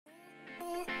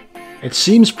It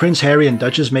seems Prince Harry and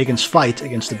Duchess Meghan's fight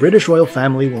against the British royal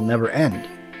family will never end.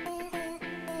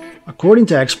 According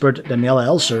to expert Daniela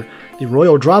Elser, the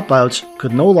royal dropouts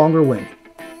could no longer win.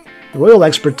 The royal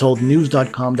expert told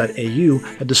news.com.au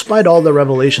that despite all the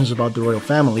revelations about the royal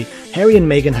family, Harry and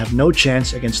Meghan have no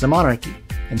chance against the monarchy.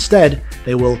 Instead,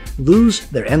 they will lose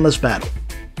their endless battle.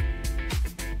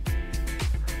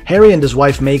 Harry and his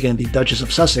wife Meghan, the Duchess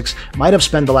of Sussex, might have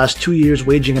spent the last 2 years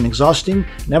waging an exhausting,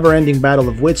 never-ending battle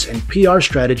of wits and PR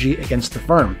strategy against the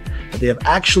firm, but they have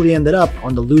actually ended up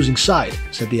on the losing side,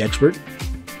 said the expert.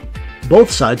 Both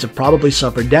sides have probably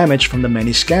suffered damage from the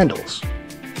many scandals.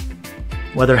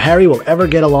 Whether Harry will ever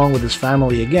get along with his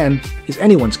family again is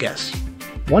anyone's guess.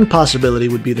 One possibility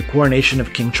would be the coronation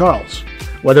of King Charles.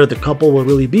 Whether the couple will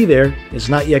really be there is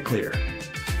not yet clear.